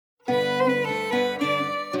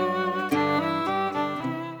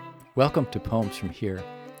Welcome to Poems from Here.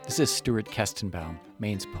 This is Stuart Kestenbaum,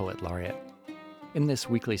 Maine's Poet Laureate. In this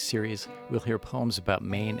weekly series, we'll hear poems about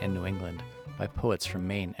Maine and New England by poets from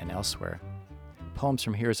Maine and elsewhere. Poems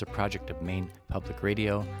from Here is a project of Maine Public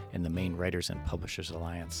Radio and the Maine Writers and Publishers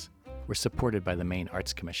Alliance. We're supported by the Maine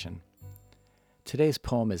Arts Commission. Today's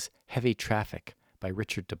poem is Heavy Traffic by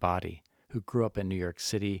Richard DeBody, who grew up in New York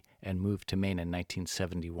City and moved to Maine in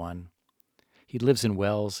 1971. He lives in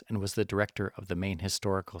Wells and was the director of the Maine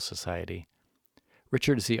Historical Society.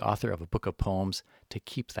 Richard is the author of a book of poems, To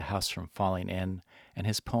Keep the House from Falling In, and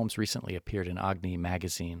his poems recently appeared in Agni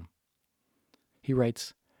magazine. He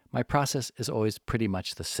writes, "My process is always pretty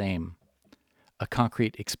much the same. A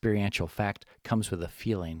concrete experiential fact comes with a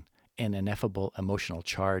feeling, an ineffable emotional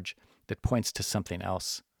charge that points to something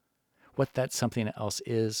else. What that something else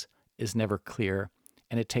is never clear,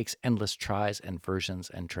 and it takes endless tries and versions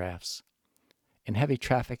and drafts. In Heavy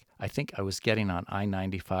Traffic, I think I was getting on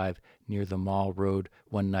I-95 near the Mall Road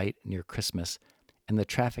one night near Christmas, and the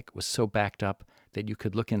traffic was so backed up that you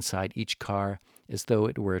could look inside each car as though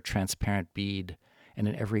it were a transparent bead, and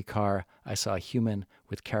in every car I saw a human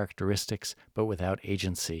with characteristics but without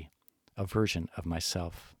agency, a version of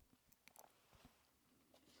myself."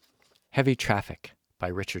 Heavy Traffic by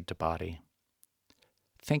Richard DeBody.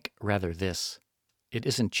 Think rather this: it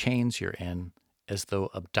isn't chains you're in, as though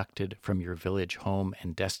abducted from your village home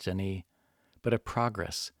and destiny, but a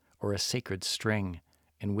progress or a sacred string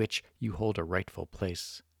in which you hold a rightful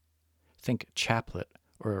place. Think chaplet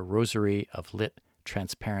or a rosary of lit,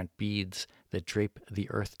 transparent beads that drape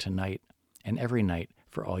the earth tonight, and every night,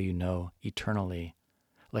 for all you know, eternally,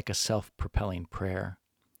 like a self-propelling prayer.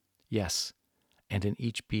 Yes, and in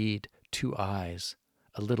each bead, 2 eyes,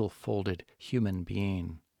 a little folded human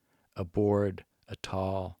being, a bored, a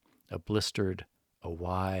tall, a blistered, a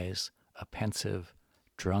wise, a pensive,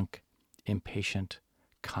 drunk, impatient,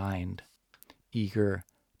 kind, eager,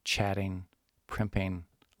 chatting, primping,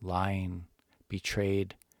 lying,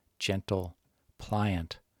 betrayed, gentle,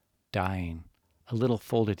 pliant, dying, a little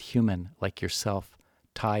folded human like yourself,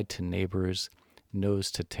 tied to neighbors,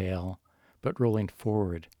 nose to tail, but rolling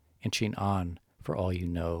forward, inching on, for all you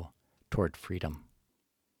know, toward freedom.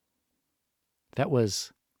 That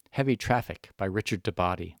was Heavy Traffic by Richard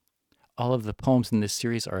DeBody. All of the poems in this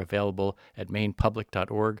series are available at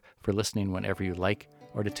mainepublic.org for listening whenever you like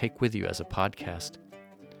or to take with you as a podcast.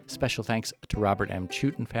 Special thanks to Robert M.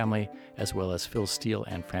 Chuten family, as well as Phil Steele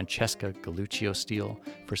and Francesca Galuccio Steele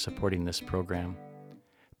for supporting this program.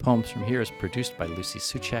 Poems from Here is produced by Lucy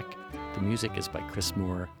Suchek. The music is by Chris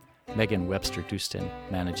Moore. Megan Webster Dustin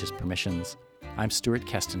manages permissions. I'm Stuart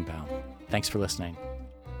Kestenbaum. Thanks for listening.